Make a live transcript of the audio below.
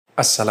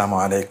Assalamu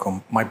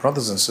alaikum. My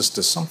brothers and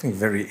sisters, something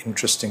very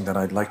interesting that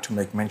I'd like to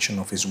make mention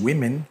of is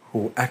women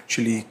who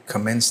actually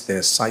commence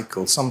their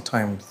cycle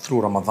sometime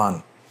through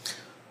Ramadan.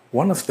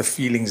 One of the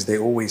feelings they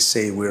always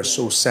say, we're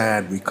so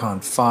sad, we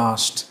can't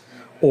fast,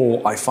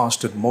 or I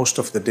fasted most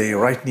of the day,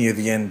 right near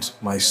the end,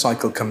 my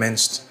cycle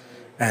commenced,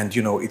 and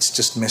it's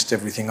just messed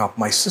everything up.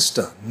 My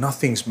sister,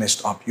 nothing's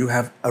messed up. You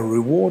have a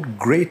reward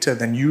greater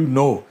than you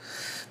know.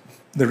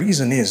 The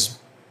reason is,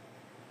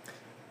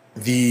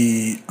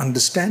 the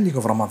understanding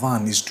of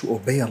Ramadan is to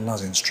obey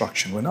Allah's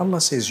instruction. When Allah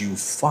says you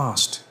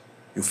fast,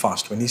 you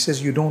fast. When He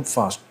says you don't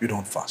fast, you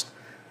don't fast.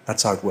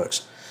 That's how it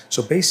works.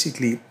 So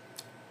basically,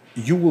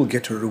 you will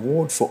get a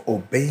reward for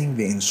obeying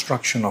the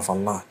instruction of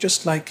Allah,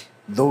 just like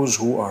those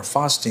who are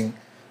fasting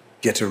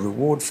get a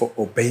reward for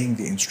obeying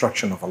the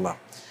instruction of Allah.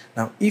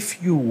 Now,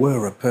 if you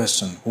were a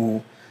person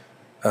who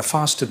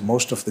fasted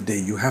most of the day,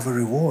 you have a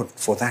reward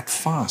for that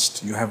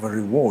fast. You have a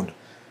reward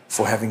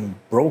for having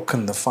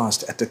broken the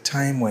fast at a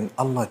time when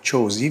Allah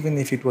chose, even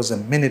if it was a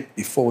minute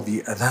before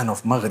the adhan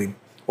of Maghrib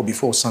or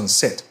before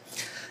sunset.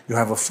 You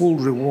have a full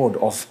reward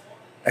of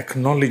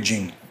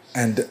acknowledging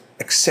and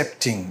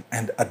accepting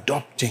and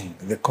adopting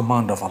the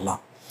command of Allah.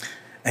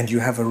 And you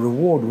have a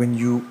reward when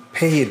you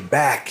pay it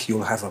back.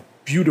 You'll have a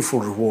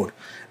beautiful reward.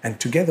 And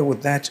together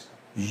with that,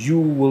 you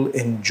will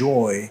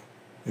enjoy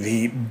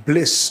the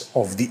bliss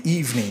of the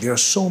evening. There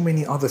are so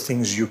many other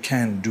things you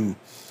can do.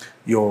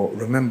 Your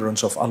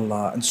remembrance of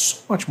Allah and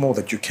so much more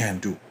that you can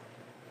do.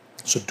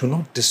 So do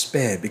not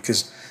despair,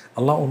 because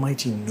Allah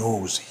Almighty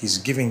knows He's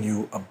giving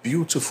you a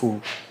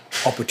beautiful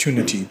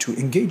opportunity to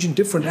engage in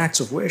different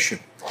acts of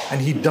worship. And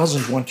He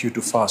doesn't want you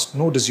to fast,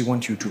 nor does He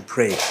want you to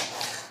pray.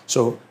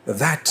 So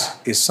that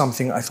is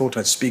something I thought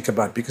I'd speak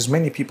about, because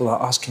many people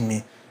are asking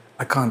me,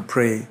 I can't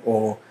pray,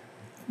 or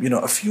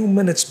a few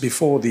minutes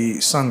before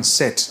the sun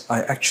set,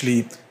 I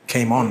actually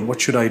came on, what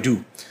should I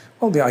do?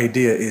 Well, the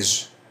idea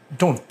is,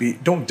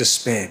 don't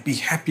despair. Be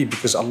happy,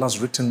 because Allah's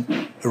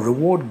written a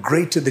reward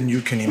greater than you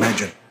can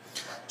imagine.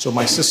 So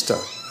my sister,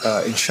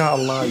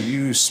 inshallah,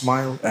 you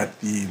smile at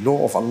the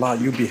law of Allah.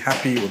 You be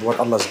happy with what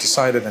Allah's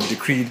decided and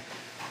decreed.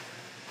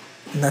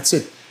 And that's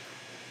it.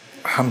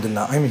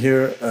 Alhamdulillah, I'm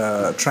here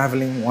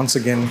traveling once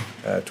again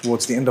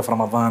towards the end of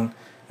Ramadan.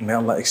 And may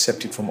Allah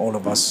accept it from all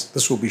of us.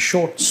 This will be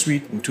short,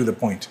 sweet, and to the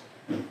point.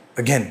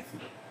 Again,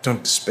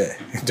 don't despair.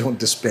 Don't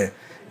despair.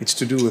 It's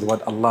to do with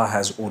what Allah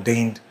has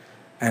ordained.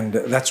 And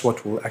that's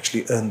what will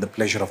actually earn the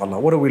pleasure of Allah.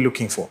 What are we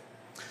looking for?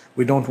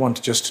 We don't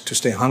want just to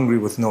stay hungry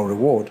with no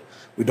reward.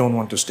 We don't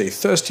want to stay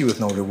thirsty with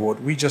no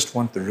reward. We just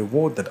want the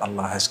reward that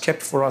Allah has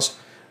kept for us.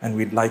 And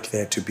we'd like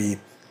there to be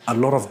a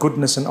lot of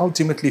goodness and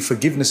ultimately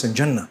forgiveness and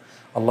Jannah.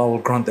 Allah will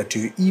grant that to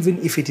you, even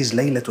if it is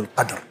Laylatul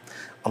Qadr.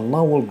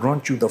 Allah will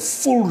grant you the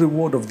full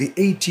reward of the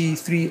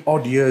 83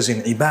 odd years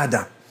in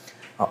ibadah,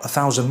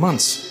 1,000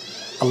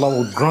 months. Allah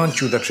will grant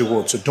you that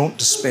reward. So don't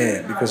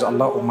despair, because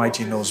Allah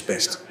Almighty knows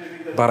best.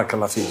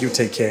 Barakallah fi. You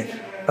take care.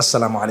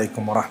 Assalamu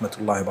alaikum wa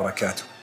rahmatullahi wa barakatuh.